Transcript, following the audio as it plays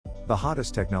the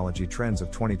hottest technology trends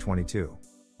of 2022.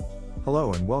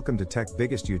 Hello and welcome to Tech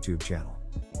Biggest YouTube channel.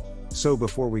 So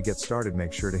before we get started,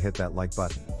 make sure to hit that like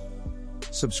button.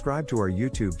 Subscribe to our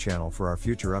YouTube channel for our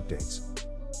future updates.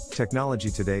 Technology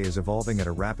today is evolving at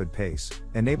a rapid pace,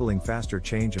 enabling faster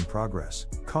change and progress,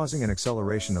 causing an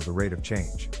acceleration of the rate of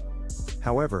change.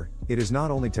 However, it is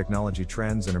not only technology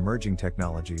trends and emerging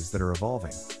technologies that are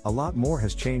evolving. A lot more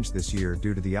has changed this year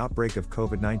due to the outbreak of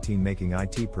COVID-19, making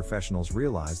IT professionals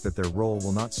realize that their role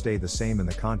will not stay the same in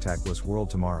the contactless world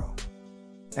tomorrow.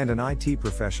 And an IT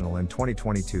professional in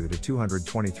 2022 to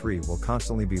 223 will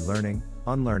constantly be learning,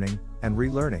 unlearning, and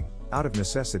relearning, out of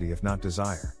necessity if not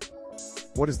desire.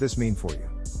 What does this mean for you?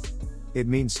 It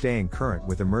means staying current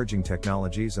with emerging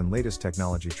technologies and latest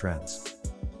technology trends.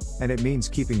 And it means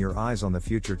keeping your eyes on the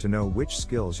future to know which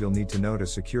skills you'll need to know to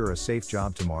secure a safe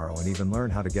job tomorrow and even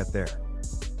learn how to get there.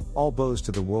 All bows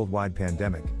to the worldwide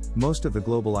pandemic, most of the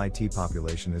global IT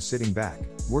population is sitting back,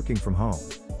 working from home.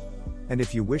 And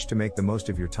if you wish to make the most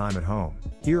of your time at home,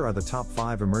 here are the top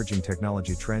 5 emerging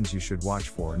technology trends you should watch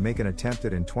for and make an attempt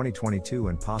at in 2022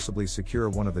 and possibly secure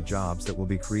one of the jobs that will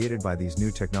be created by these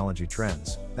new technology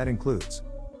trends. That includes: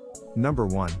 Number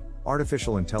 1.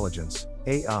 Artificial intelligence,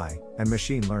 AI, and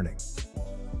machine learning.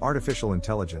 Artificial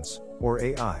intelligence, or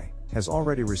AI, has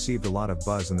already received a lot of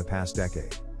buzz in the past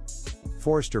decade.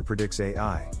 Forrester predicts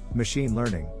AI, machine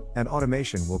learning, and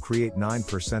automation will create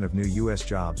 9% of new US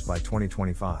jobs by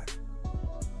 2025.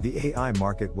 The AI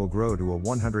market will grow to a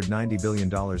 $190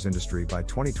 billion industry by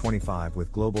 2025,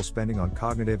 with global spending on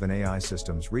cognitive and AI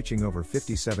systems reaching over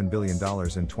 $57 billion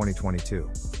in 2022.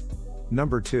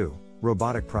 Number 2.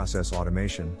 Robotic Process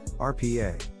Automation,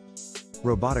 RPA.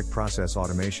 Robotic Process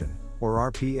Automation,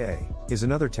 or RPA, is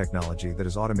another technology that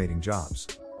is automating jobs.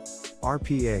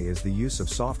 RPA is the use of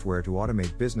software to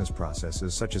automate business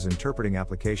processes such as interpreting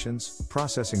applications,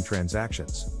 processing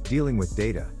transactions, dealing with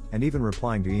data, and even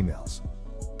replying to emails.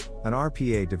 An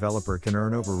RPA developer can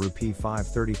earn over Rupee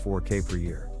 534K per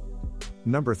year.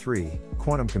 Number 3.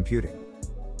 Quantum Computing.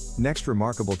 Next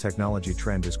remarkable technology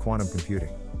trend is quantum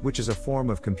computing, which is a form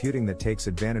of computing that takes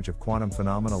advantage of quantum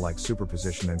phenomena like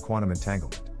superposition and quantum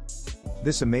entanglement.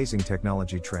 This amazing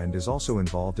technology trend is also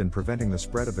involved in preventing the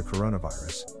spread of the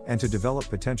coronavirus, and to develop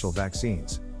potential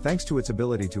vaccines, thanks to its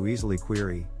ability to easily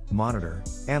query, monitor,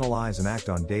 analyze and act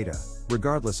on data,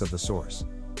 regardless of the source.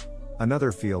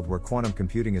 Another field where quantum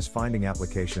computing is finding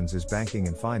applications is banking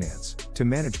and finance, to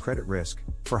manage credit risk,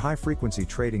 for high-frequency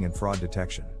trading and fraud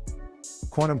detection.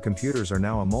 Quantum computers are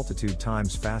now a multitude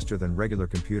times faster than regular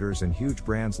computers, and huge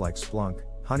brands like Splunk,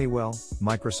 Honeywell,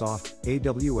 Microsoft,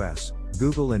 AWS,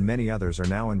 Google and many others are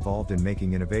now involved in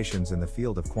making innovations in the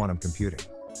field of quantum computing.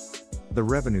 The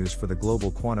revenues for the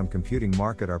global quantum computing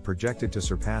market are projected to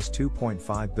surpass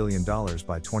 $2.5 billion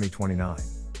by 2029.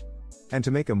 And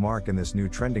to make a mark in this new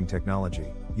trending technology,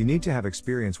 you need to have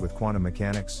experience with quantum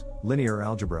mechanics, linear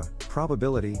algebra,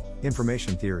 probability,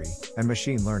 information theory, and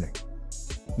machine learning.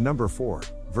 Number 4.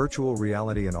 Virtual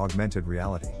reality and augmented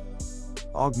reality.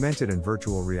 Augmented and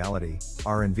virtual reality,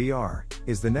 AR and VR,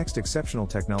 is the next exceptional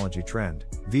technology trend.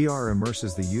 VR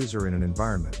immerses the user in an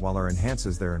environment while AR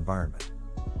enhances their environment.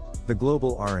 The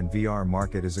global AR and VR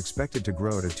market is expected to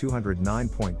grow to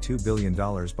 $209.2 billion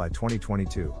by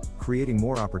 2022, creating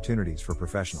more opportunities for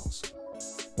professionals.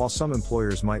 While some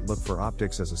employers might look for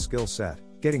optics as a skill set,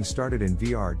 getting started in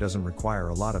VR doesn't require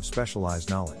a lot of specialized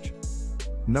knowledge.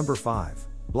 Number 5.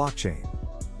 Blockchain.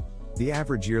 The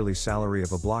average yearly salary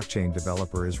of a blockchain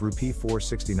developer is Rupee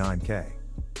 469K.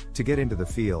 To get into the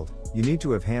field, you need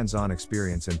to have hands-on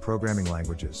experience in programming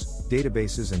languages,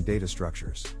 databases and data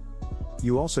structures.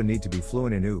 You also need to be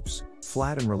fluent in OOPS,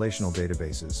 flat and relational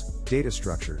databases, data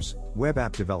structures, web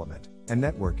app development, and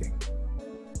networking.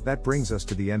 That brings us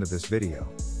to the end of this video.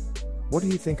 What do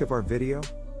you think of our video?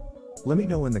 Let me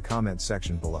know in the comments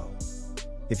section below.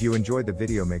 If you enjoyed the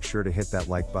video, make sure to hit that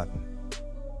like button.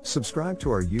 Subscribe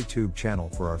to our YouTube channel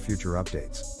for our future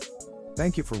updates.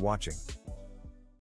 Thank you for watching.